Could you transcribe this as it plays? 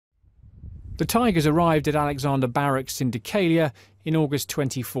The Tigers arrived at Alexander Barracks in Decalia in August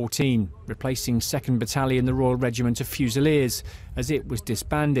 2014, replacing 2nd Battalion, the Royal Regiment of Fusiliers, as it was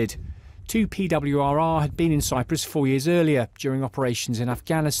disbanded. 2 PWRR had been in Cyprus 4 years earlier during operations in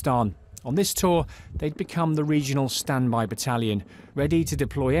Afghanistan. On this tour, they'd become the regional standby battalion, ready to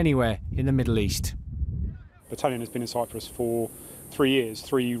deploy anywhere in the Middle East. The battalion has been in Cyprus for 3 years,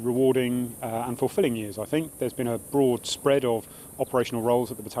 3 rewarding and fulfilling years, I think. There's been a broad spread of operational roles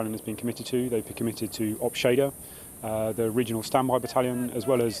that the battalion has been committed to. They've been committed to Opsheda, the regional standby battalion, as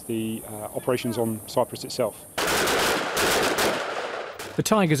well as the operations on Cyprus itself. The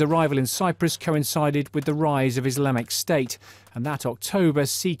Tigers' arrival in Cyprus coincided with the rise of Islamic State, and that October,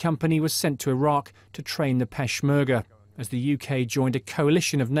 C Company was sent to Iraq to train the Peshmerga, as the UK joined a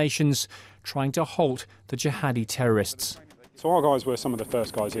coalition of nations trying to halt the jihadi terrorists. So our guys were some of the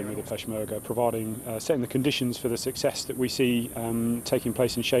first guys in with the Peshmerga, setting the conditions for the success that we see taking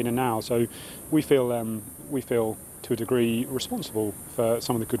place in Shayna now. So we feel to a degree responsible for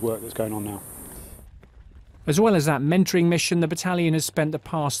some of the good work that's going on now. As well as that mentoring mission, the battalion has spent the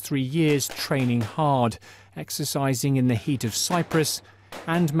past 3 years training hard, exercising in the heat of Cyprus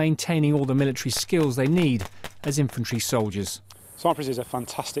and maintaining all the military skills they need as infantry soldiers. Cyprus is a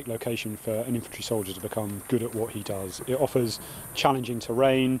fantastic location for an infantry soldier to become good at what he does. It offers challenging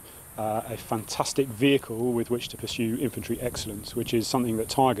terrain, a fantastic vehicle with which to pursue infantry excellence, which is something that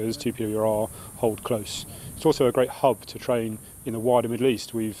Tigers, 2 PWRR, hold close. It's also a great hub to train in the wider Middle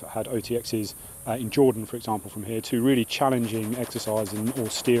East. We've had OTXs in Jordan, for example, from here, 2 really challenging exercises in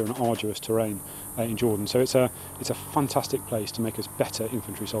austere and arduous terrain in Jordan. So it's a fantastic place to make us better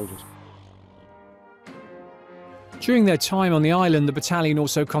infantry soldiers. During their time on the island, the battalion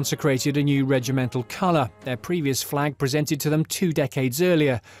also consecrated a new regimental colour, their previous flag presented to them 2 decades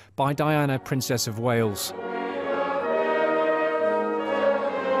earlier by Diana, Princess of Wales.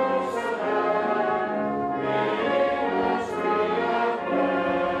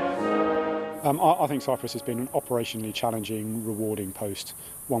 I think Cyprus has been an operationally challenging, rewarding post,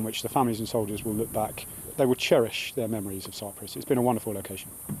 one which the families and soldiers will look back. They will cherish their memories of Cyprus. It's been a wonderful location.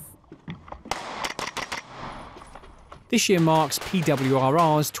 This year marks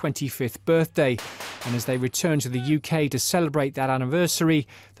PWRR's 25th birthday, and as they return to the UK to celebrate that anniversary,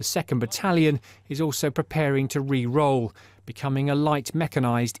 the 2nd Battalion is also preparing to re-roll, becoming a light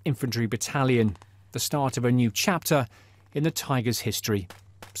mechanised infantry battalion, the start of a new chapter in the Tigers' history.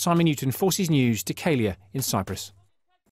 Simon Newton, Forces News, Decalia in Cyprus.